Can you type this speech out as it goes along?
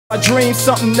I dream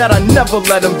something that I never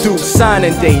let them do.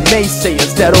 Signing day,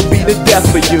 naysayers, that'll be the death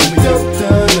for you.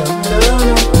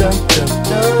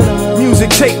 Music,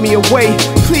 take me away,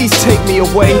 please take me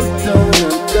away.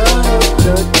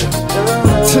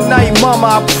 Tonight,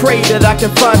 mama, I pray that I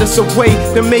can find us a way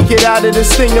to make it out of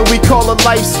this thing that we call a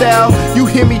lifestyle. You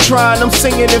hear me trying, I'm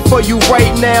singing it for you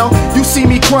right now. You see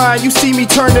me crying, you see me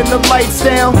turning the lights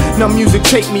down. Now music,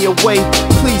 take me away,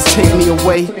 please take me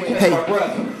away. Hey.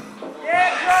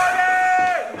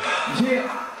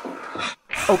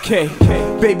 Okay,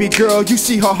 baby girl, you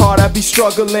see how hard I be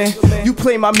struggling. You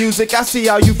play my music, I see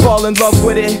how you fall in love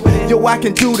with it. Yo, I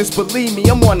can do this, believe me,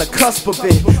 I'm on the cusp of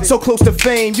it. So close to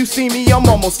fame, you see me, I'm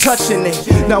almost touching it.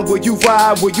 Now will you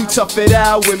ride, will you tough it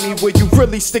out with me? Will you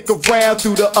really stick around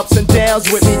through the ups and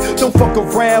downs with me? Don't fuck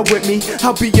around with me,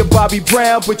 I'll be your Bobby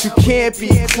Brown. But you can't be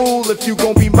cruel if you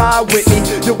gon' be mine with me.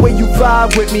 The way you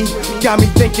vibe with me, got me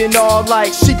thinking all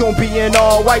like she gon' be in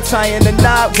all white, tying a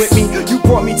knot with me. You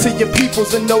brought me to your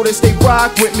peoples and notice they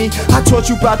rock with me. I taught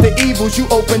you about the evils, you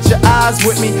opened your eyes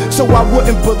with me. So I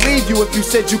wouldn't believe you if you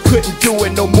said you couldn't do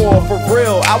it no more. For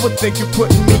real, I would think you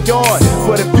putting me on.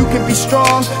 But if you can be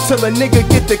strong, till a nigga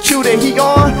get the cue that he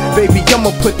on, baby,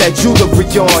 I'ma put that jewelry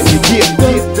on you, yeah.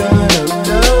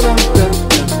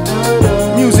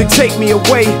 Music, take me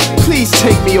away, please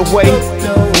take me away.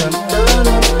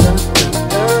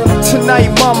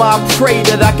 Tonight, mama, I pray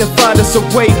that I can find us a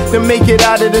way to make it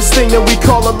out of this thing that we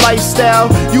call a lifestyle.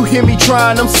 You hear me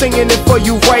trying, I'm singing it for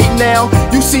you right now.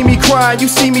 You see me crying, you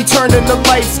see me turning the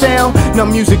lights down. Now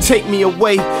music, take me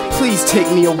away, please take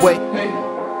me away. Hey,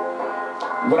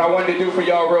 what I wanted to do for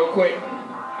y'all real quick,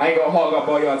 I ain't gonna hog up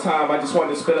all y'all time, I just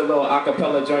wanted to spit a little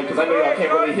acapella joint, because I know y'all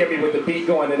can't really hear me with the beat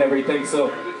going and everything. So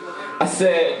I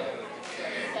said,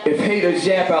 if haters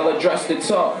yap, I'll address the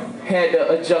talk. Had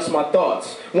to adjust my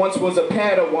thoughts. Once was a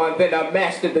Padawan, then I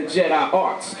mastered the Jedi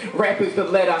arts. Rap is the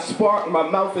lead I spark, my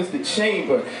mouth is the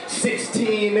chamber.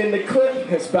 16 in the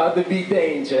clip, it's about to be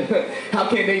danger. How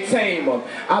can they tame them?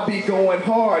 I be going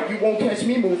hard, you won't catch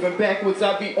me moving backwards.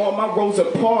 I be on my Rosa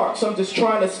Parks, I'm just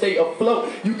trying to stay afloat.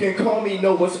 You can call me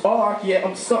Noah's Ark, yeah,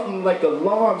 I'm something like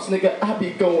alarms, nigga, I be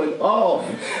going off.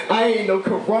 I ain't no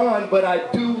Quran, but I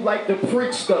do like to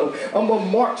preach though. I'm a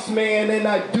marksman and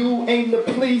I do aim to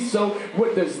please. So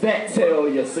what does that tell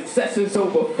you? Success is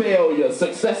over failure.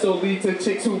 Success will lead to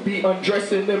chicks who be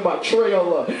undressing in my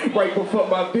trailer right before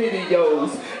my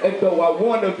videos. And though I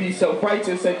wanna be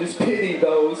self-righteous and just pity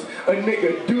those, a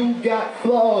nigga do got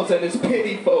flaws and it's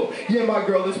pitiful. Yeah, my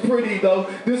girl is pretty though.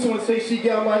 This one say she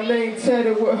got my name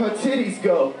tatted where her titties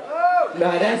go.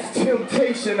 Now that's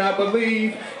temptation, I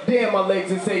believe. Damn, my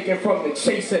legs is aching from the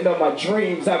chasing of my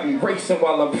dreams. I be racing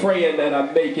while I'm praying that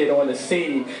I make it on the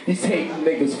scene. These hating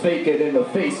niggas fake it in the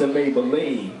face of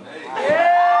Maybelline. Yeah!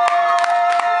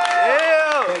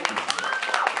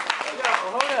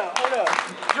 Hold up.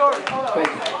 Jordan, hold up.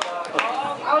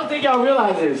 I don't think y'all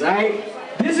realize this, right?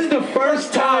 This is the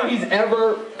first time he's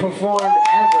ever performed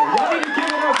ever. Y'all need to give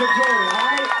it up for Jordan,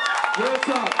 alright? Real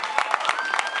talk.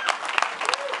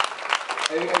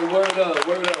 Hey, word up,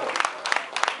 word up.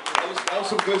 That was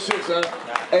some good shit, son.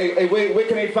 Hey, wait, where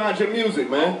can they find your music,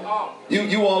 man?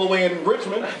 You all the way in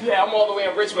Richmond? Yeah, I'm all the way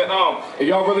in Richmond. If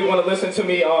y'all really want to listen to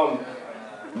me,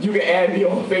 you can add me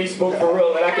on Facebook for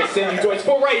real, and I can send you joints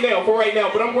for right now.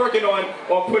 But I'm working on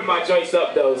putting my joints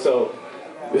up though, so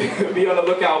be on the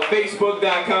lookout.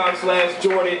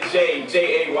 Facebook.com/Jordan Jay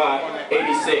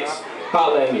 86.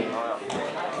 Holla at me.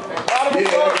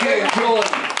 Yeah,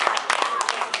 Jordan.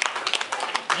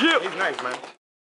 Yeah. He's nice, man.